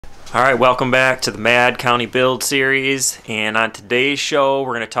Alright, welcome back to the Mad County Build series, and on today's show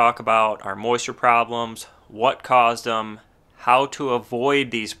we're going to talk about our moisture problems, what caused them, how to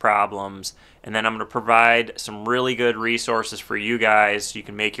avoid these problems, and then I'm going to provide some really good resources for you guys so you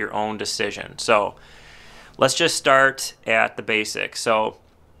can make your own decision. So let's just start at the basics. So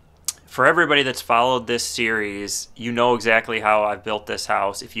for everybody that's followed this series, you know exactly how I've built this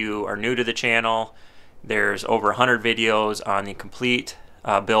house. If you are new to the channel, there's over 100 videos on the complete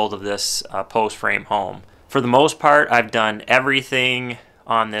build of this post frame home. For the most part, I've done everything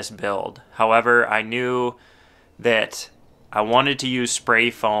on this build. However, I knew that I wanted to use spray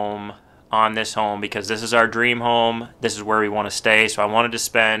foam on this home because this is our dream home. This is where we want to stay. So I wanted to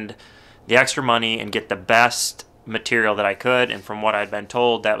spend the extra money and get the best material that I could. And from what I'd been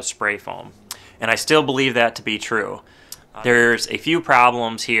told, that was spray foam. And I still believe that to be true. There's a few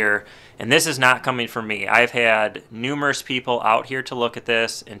problems here, and this is not coming from me. I've had numerous people out here to look at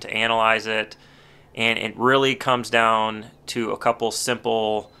this and to analyze it, and it really comes down to a couple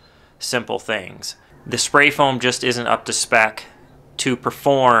simple things. The spray foam just isn't up to spec to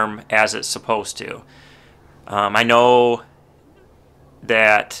perform as it's supposed to. I know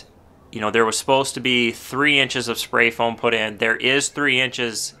that there was supposed to be 3 inches of spray foam put in. There is 3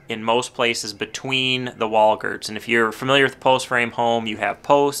 inches in most places between the wall girts. And if you're familiar with the post frame home, you have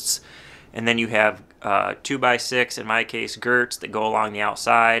posts, and then you have 2x6, in my case, girts that go along the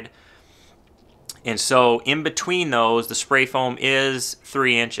outside. And so in between those, the spray foam is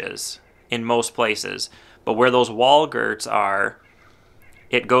 3 inches in most places. But where those wall girts are,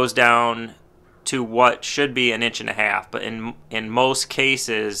 it goes down to what should be 1.5 inches, but in most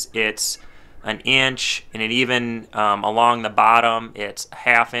cases it's 1 inch, and it even along the bottom it's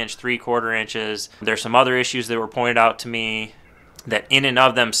 1/2 inch, 3/4 inches. There's some other issues that were pointed out to me that in and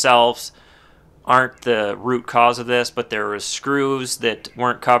of themselves aren't the root cause of this, but there was screws that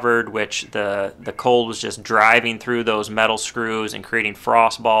weren't covered, which the cold was just driving through those metal screws and creating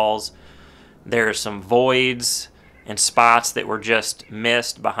frost balls. There's some voids and spots that were just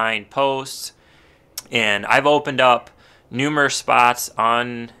missed behind posts. And I've opened up numerous spots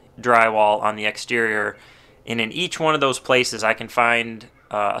on drywall on the exterior, and in each one of those places I can find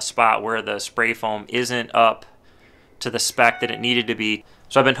a spot where the spray foam isn't up to the spec that it needed to be.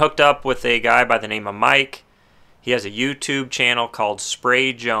 So I've been hooked up with a guy by the name of Mike. He has a YouTube channel called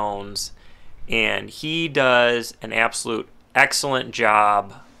Spray Jones, and he does an absolute excellent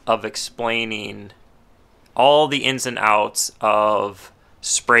job of explaining all the ins and outs of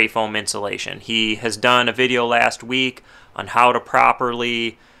spray foam insulation. He has done a video last week on how to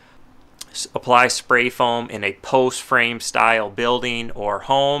properly apply spray foam in a post frame style building or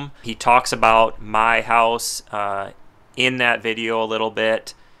home. He talks about my house in that video a little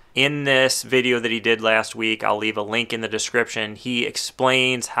bit. In this video that he did last week, I'll leave a link in the description, he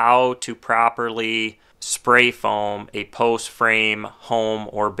explains how to properly spray foam a post frame home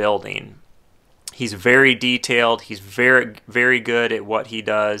or building. He's very detailed, he's very good at what he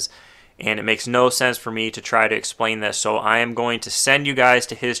does, and it makes no sense for me to try to explain this, so I am going to send you guys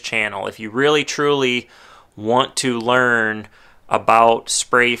to his channel. If you really truly want to learn about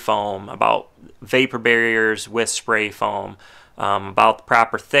spray foam, about vapor barriers with spray foam, about the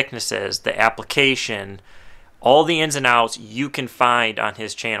proper thicknesses, the application, all the ins and outs you can find on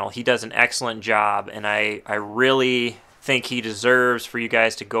his channel. He does an excellent job, and I really think he deserves for you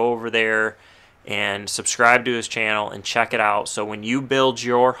guys to go over there and subscribe to his channel and check it out, so when you build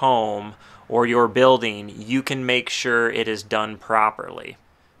your home or your building, you can make sure it is done properly.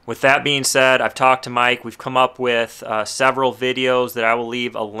 With that being said, I've talked to Mike. We've come up with several videos that I will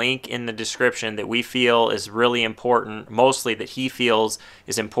leave a link in the description that we feel is really important, mostly that he feels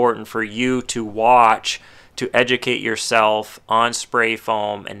is important for you to watch to educate yourself on spray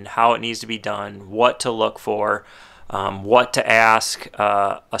foam and how it needs to be done, what to look for, what to ask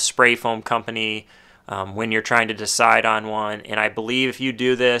a spray foam company when you're trying to decide on one. And I believe if you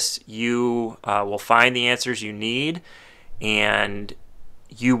do this, you will find the answers you need, and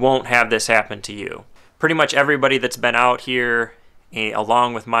you won't have this happen to you. Pretty much everybody that's been out here,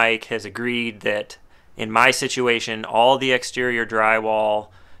 along with Mike, has agreed that in my situation, all the exterior drywall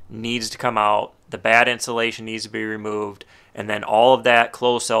needs to come out, the bad insulation needs to be removed, and then all of that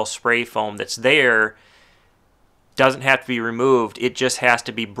closed cell spray foam that's there doesn't have to be removed. It just has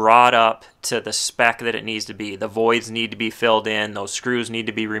to be brought up to the spec that it needs to be. The voids need to be filled in, those screws need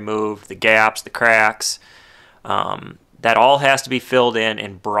to be removed, the gaps, the cracks, that all has to be filled in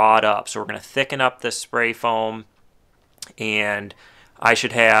and brought up. So we're going to thicken up this spray foam, and I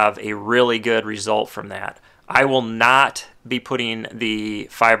should have a really good result from that. I will not be putting the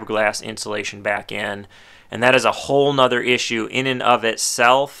fiberglass insulation back in, and that is a whole nother issue in and of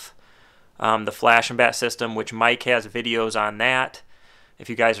itself. the flash and bat system, which Mike has videos on that. If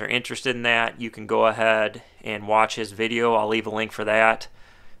you guys are interested in that, you can go ahead and watch his video. I'll leave a link for that.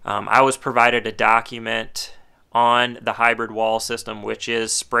 I was provided a document on the hybrid wall system, which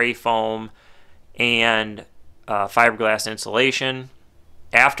is spray foam and fiberglass insulation.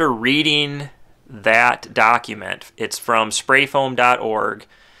 After reading that document, it's from sprayfoam.org,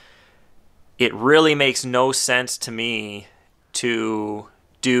 it really makes no sense to me to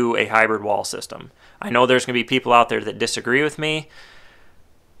do a hybrid wall system. I know there's going to be people out there that disagree with me,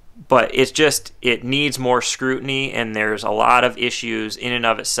 but it needs more scrutiny, and there's a lot of issues in and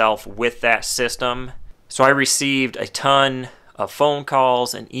of itself with that system. So I received a ton of phone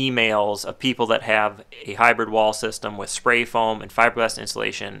calls and emails of people that have a hybrid wall system with spray foam and fiberglass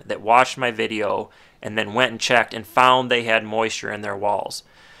insulation that watched my video and then went and checked and found they had moisture in their walls.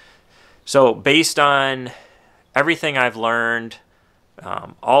 So based on everything I've learned,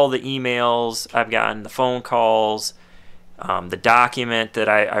 all the emails I've gotten, the phone calls, the document that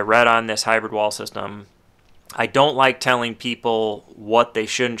I read on this hybrid wall system, I don't like telling people what they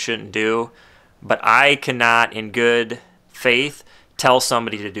shouldn't do, but I cannot in good faith tell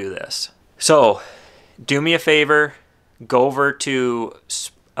somebody to do this. So do me a favor, go over to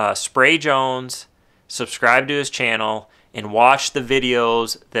Spray Jones, subscribe to his channel, and watch the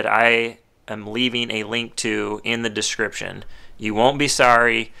videos that I am leaving a link to in the description. You won't be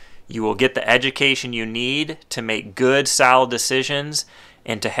sorry. You will get the education you need to make good, solid decisions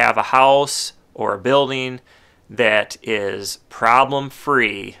and to have a house or a building that is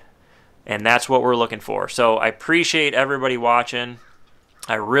problem-free. And that's what we're looking for. So I appreciate everybody watching.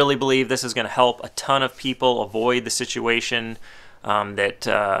 I really believe this is going to help a ton of people avoid the situation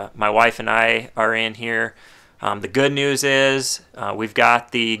that my wife and I are in here. The good news is we've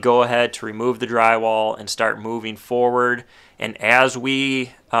got the go-ahead to remove the drywall and start moving forward. And as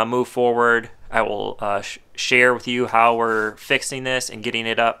we move forward, I will share with you how we're fixing this and getting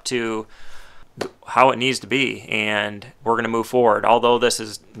it up to how it needs to be. And we're going to move forward. Although this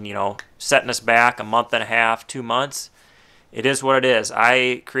is, setting us back a month and a half, 2 months, it is what it is.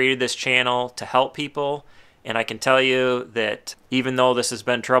 I created this channel to help people, and I can tell you that even though this has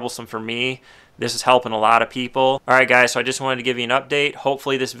been troublesome for me, this is helping a lot of people. All right, guys, so I just wanted to give you an update.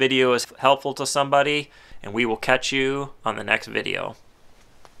 Hopefully this video is helpful to somebody, and we will catch you on the next video.